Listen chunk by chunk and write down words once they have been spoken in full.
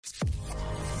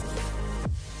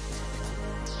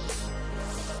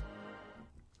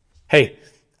Hey,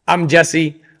 I'm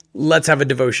Jesse. Let's have a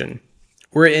devotion.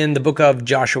 We're in the book of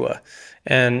Joshua,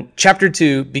 and chapter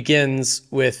 2 begins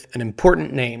with an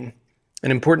important name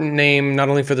not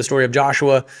only for the story of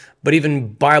Joshua, but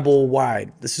even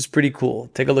Bible-wide. This is pretty cool.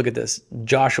 Take a look at this.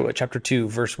 Joshua chapter 2,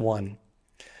 verse 1.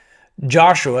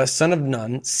 Joshua, son of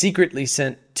Nun, secretly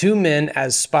sent 2 men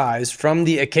as spies from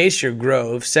the acacia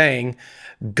grove, saying,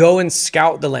 "Go and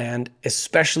scout the land,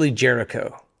 especially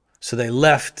Jericho." So they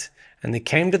left, and they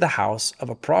came to the house of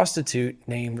a prostitute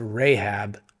named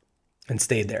Rahab and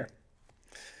stayed there.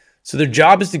 So their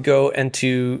job is to go and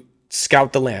to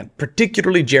scout the land,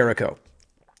 particularly Jericho.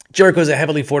 Jericho is a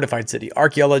heavily fortified city.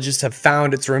 Archaeologists have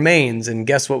found its remains, and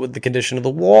guess what the condition of the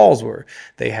walls were?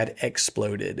 They had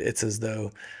exploded. It's as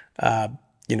though,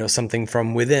 something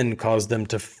from within caused them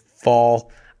to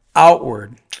fall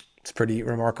outward. It's pretty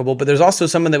remarkable. But there's also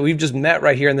someone that we've just met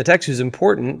right here in the text who's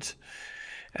important.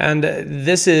 And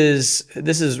this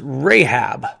is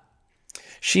Rahab.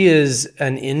 She is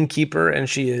an innkeeper and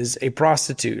she is a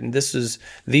prostitute. And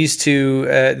these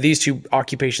two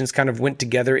occupations kind of went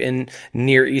together in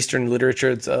Near Eastern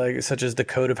literature, such as the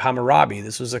Code of Hammurabi.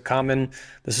 This was a common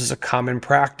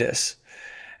practice.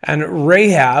 And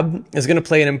Rahab is going to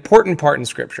play an important part in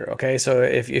Scripture, okay? So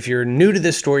if you're new to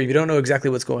this story, if you don't know exactly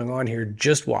what's going on here,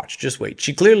 just watch, just wait.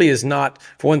 She clearly is not,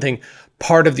 for one thing,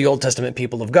 part of the Old Testament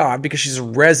people of God because she's a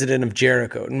resident of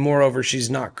Jericho. And moreover, she's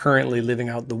not currently living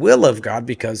out the will of God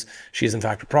because she is in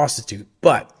fact a prostitute.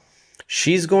 But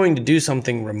she's going to do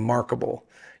something remarkable.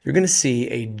 You're going to see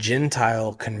a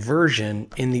Gentile conversion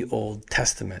in the Old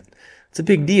Testament. It's a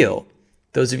big deal.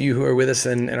 Those of you who are with us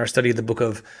in our study of the book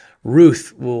of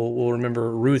Ruth will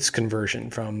remember Ruth's conversion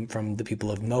from the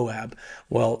people of Moab.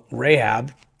 Well,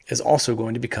 Rahab is also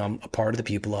going to become a part of the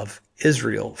people of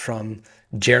Israel from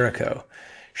Jericho.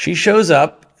 She shows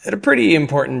up at a pretty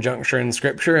important juncture in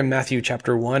Scripture. In Matthew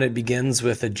chapter 1, it begins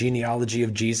with a genealogy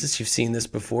of Jesus. You've seen this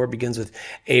before. It begins with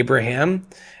Abraham.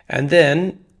 And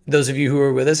then, those of you who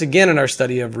are with us again in our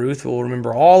study of Ruth will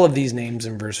remember all of these names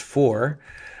in verse 4.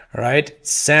 All right,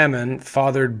 Salmon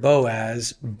fathered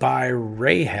Boaz by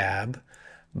Rahab.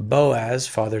 Boaz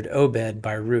fathered Obed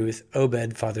by Ruth.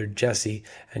 Obed fathered Jesse,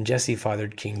 and Jesse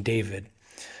fathered King David.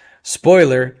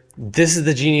 Spoiler, this is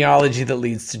the genealogy that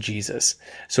leads to Jesus.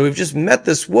 So we've just met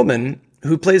this woman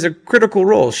who plays a critical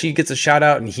role. She gets a shout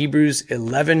out in Hebrews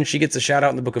 11. She gets a shout out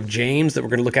in the book of James that we're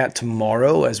going to look at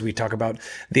tomorrow as we talk about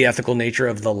the ethical nature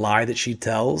of the lie that she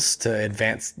tells to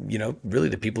advance, really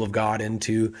the people of God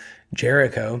into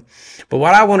Jericho. But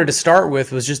what I wanted to start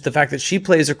with was just the fact that she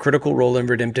plays a critical role in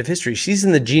redemptive history. She's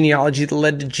in the genealogy that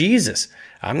led to Jesus.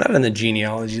 I'm not in the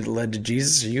genealogy that led to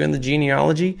Jesus. Are you in the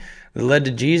genealogy that led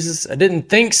to Jesus? I didn't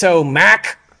think so,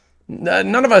 Mac.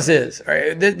 None of us is. All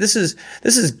right? This is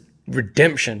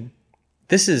redemption.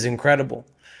 This is incredible.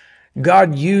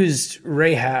 God used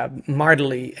Rahab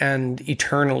mightily and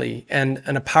eternally and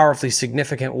in a powerfully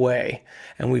significant way.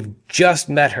 And we've just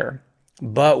met her.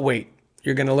 But wait,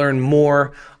 you're going to learn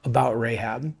more about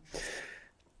Rahab.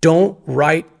 Don't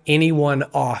write anyone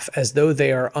off as though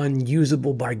they are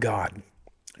unusable by God.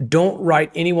 Don't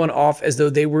write anyone off as though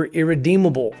they were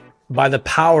irredeemable by the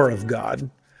power of God.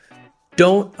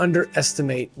 Don't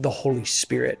underestimate the Holy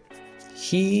Spirit.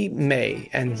 He may,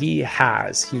 and he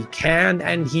has, he can,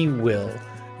 and he will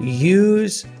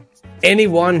use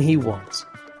anyone he wants.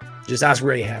 Just ask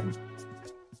Rahab.